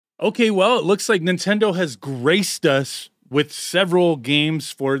Okay, well, it looks like Nintendo has graced us with several games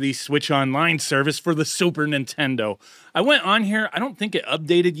for the Switch Online service for the Super Nintendo. I went on here. I don't think it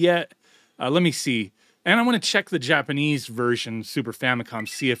updated yet. Let me see. And I want to check the Japanese version, Super Famicom,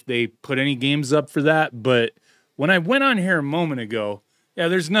 see if they put any games up for that. But when I went on here a moment ago, yeah,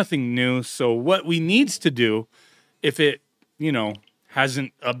 there's nothing new. So what we needs to do, if it,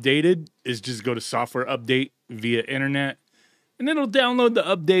 hasn't updated, is just go to software update via internet. And then it'll download the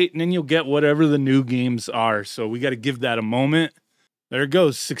update, and then you'll get whatever the new games are. So we got to give that a moment. There it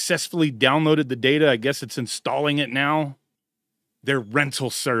goes. Successfully downloaded the data. I guess it's installing it now. Their rental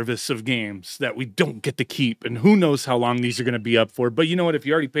service of games that we don't get to keep. And who knows how long these are going to be up for. But you know what? If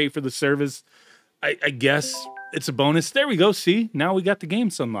you already pay for the service, I guess it's a bonus. There we go. See? Now we got the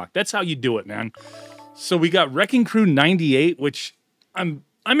games unlocked. That's how you do it, man. So we got Wrecking Crew 98, which I'm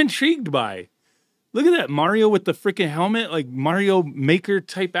intrigued by. Look at that, Mario with the freaking helmet, like Mario Maker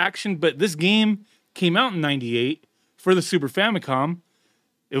type action. But this game came out in 98 for the Super Famicom.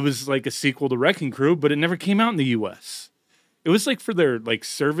 It was like a sequel to Wrecking Crew, but it never came out in the US. It was like for their like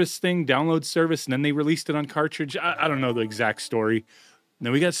service thing, download service, and then they released it on cartridge. I don't know the exact story. And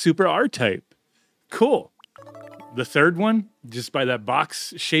then we got Super R-Type. Cool. The third one, just by that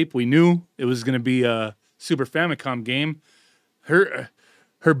box shape, we knew it was going to be a Super Famicom game. Her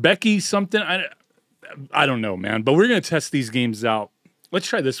Becky something, I don't know, man, but we're going to test these games out. Let's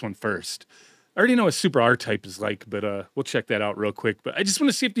try this one first. I already know what Super R-Type is like, but we'll check that out real quick. But I just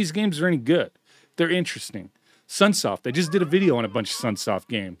want to see if these games are any good. They're interesting. Sunsoft, I just did a video on a bunch of Sunsoft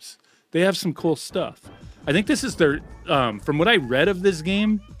games. They have some cool stuff. I think this is their, from what I read of this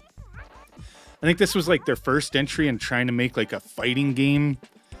game, I think this was like their first entry in trying to make like a fighting game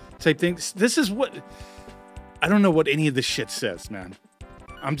type thing. This is what, I don't know what any of this shit says, man.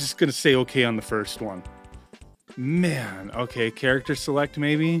 I'm just going to say okay on the first one. Man, okay, character select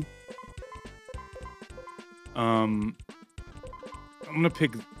maybe. I'm going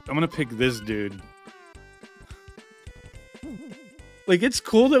to pick this dude. Like, it's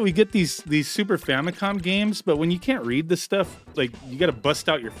cool that we get these Super Famicom games, but when you can't read the stuff, like, you got to bust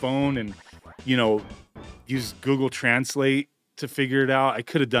out your phone and, use Google Translate to figure it out. I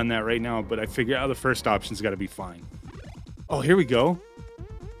could have done that right now, but I figured out the first option's got to be fine. Oh, here we go.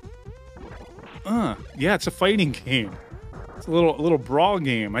 Yeah, it's a fighting game. It's a little brawl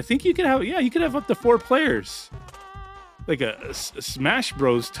game. I think you could have, you could have up to 4 players. Like a Smash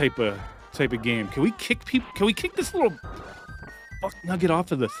Bros type of game. Can we kick people? Can we kick this little fuck nugget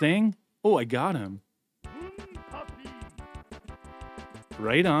off of the thing? Oh, I got him.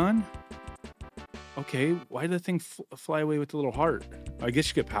 Right on. Okay, why did the thing fly away with the little heart? I guess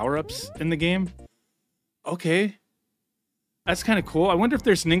you get power-ups in the game. Okay. That's kind of cool. I wonder if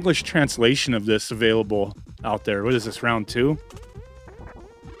there's an English translation of this available out there. What is this, round 2?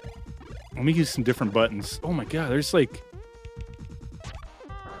 Let me use some different buttons. Oh my god, there's like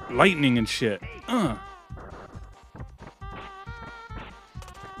lightning and shit.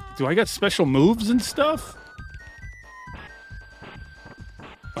 Do I got special moves and stuff?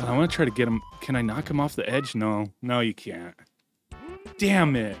 Oh, I want to try to get him. Can I knock him off the edge? No. No, you can't.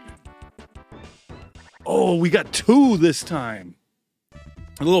 Damn it. Oh, we got 2 this time.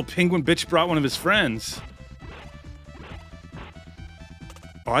 A little penguin bitch brought one of his friends.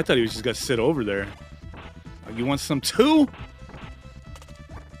 Oh, I thought he was just going to sit over there. Oh, you want some too?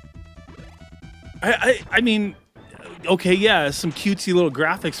 I mean, okay, yeah, some cutesy little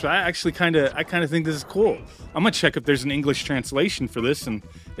graphics, but I actually kind of think this is cool. I'm going to check if there's an English translation for this, and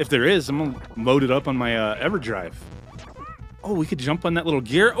if there is, I'm going to load it up on my EverDrive. Oh, we could jump on that little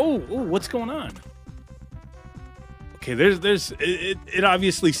gear. Oh, what's going on? Okay, it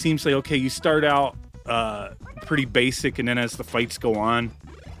obviously seems like, okay, you start out pretty basic, and then as the fights go on,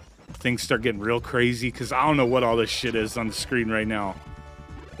 things start getting real crazy, because I don't know what all this shit is on the screen right now.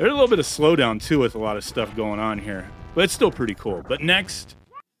 There's a little bit of slowdown, too, with a lot of stuff going on here, but it's still pretty cool. But next,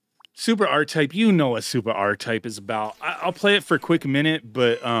 Super R-Type. You know what Super R-Type is about. I'll play it for a quick minute,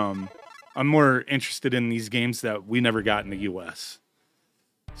 but I'm more interested in these games that we never got in the US.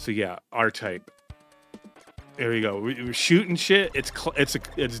 So yeah, R-Type. There we go. We're shooting shit.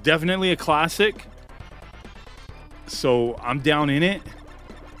 It's definitely a classic. So I'm down in it.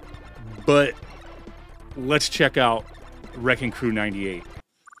 But let's check out Wrecking Crew 98.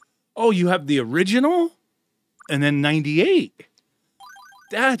 Oh, you have the original? And then 98.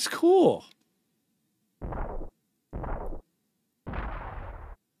 That's cool.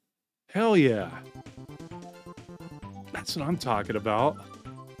 Hell yeah. That's what I'm talking about.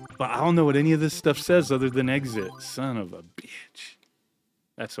 But I don't know what any of this stuff says other than exit. Son of a bitch.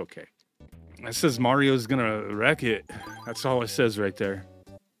 That's okay. It says Mario's gonna wreck it. That's all it says right there.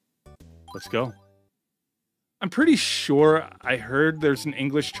 Let's go. I'm pretty sure I heard there's an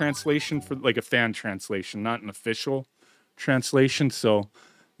English translation for like a fan translation, not an official translation. So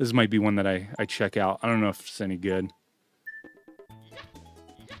this might be one that I check out. I don't know if it's any good.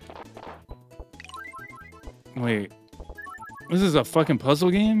 Wait, this is a fucking puzzle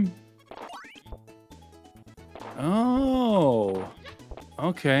game? Oh,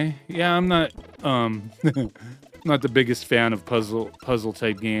 okay. Yeah, I'm not not the biggest fan of puzzle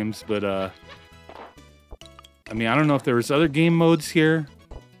type games, but I mean, I don't know if there was other game modes here,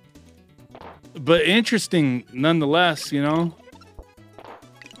 but interesting nonetheless. You know,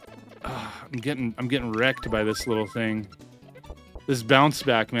 I'm getting wrecked by this little thing. This bounce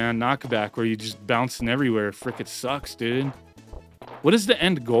back, man, knockback, where you just bouncing everywhere. Frick, it sucks, dude. What is the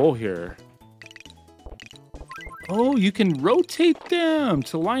end goal here? Oh, you can rotate them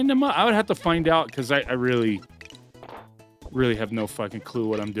to line them up. I would have to find out because I really have no fucking clue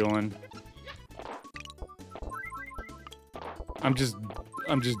what I'm doing. I'm just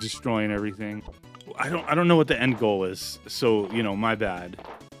destroying everything. I don't know what the end goal is. So, you know, my bad.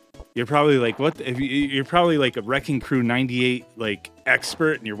 You're probably like, what? You're probably like a Wrecking Crew 98 like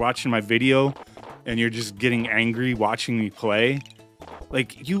expert, and you're watching my video, and you're just getting angry watching me play.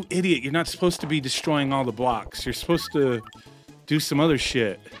 Like, you idiot! You're not supposed to be destroying all the blocks. You're supposed to do some other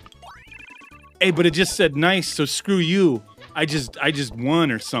shit. Hey, but it just said nice, so screw you. I just won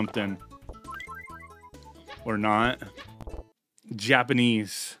or something, or not.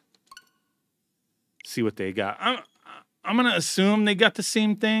 Japanese. See what they got. I'm gonna assume they got the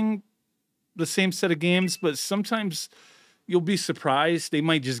same thing, the same set of games, but sometimes you'll be surprised. They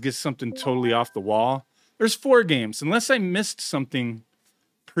might just get something totally off the wall. There's 4 games, unless I missed something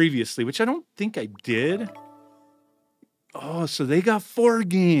previously, which I don't think I did. Oh, so they got 4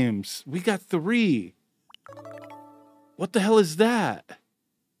 games. We got 3. What the hell is that?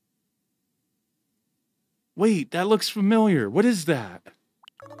 Wait, that looks familiar. What is that?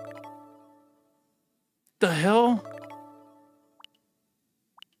 The hell?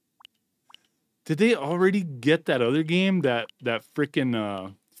 Did they already get that other game, that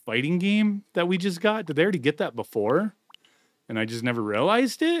freaking fighting game that we just got? Did they already get that before? And I just never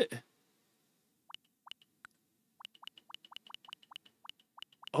realized it?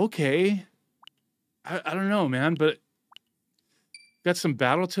 Okay. I don't know, man, but got some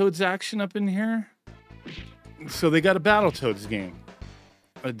Battletoads action up in here. So they got a Battletoads game.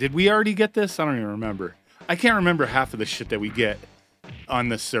 Did we already get this? I don't even remember. I can't remember half of the shit that we get on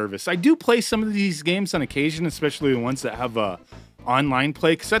this service. I do play some of these games on occasion, especially the ones that have online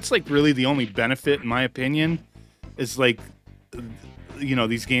play, because that's like really the only benefit, in my opinion, is like, you know,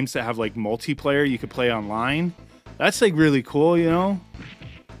 these games that have like multiplayer you could play online. That's like really cool, you know?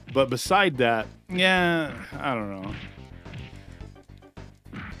 But beside that, yeah, I don't know.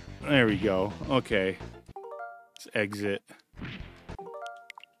 There we go. Okay. Let's exit.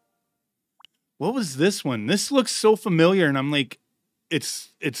 What was this one? This looks so familiar, and I'm like, it's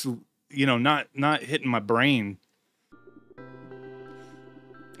you know, not hitting my brain.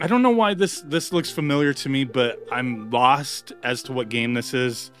 I don't know why this looks familiar to me, but I'm lost as to what game this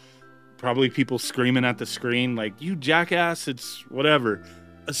is. Probably people screaming at the screen like, you jackass, it's whatever.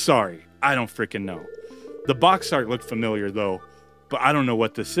 Sorry, I don't freaking know. The box art looked familiar though, but I don't know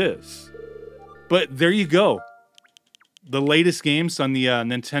what this is. But there you go. The latest games on the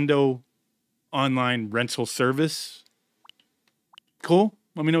Nintendo online rental service. Cool.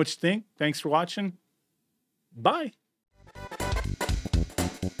 Let me know what you think. Thanks for watching. Bye.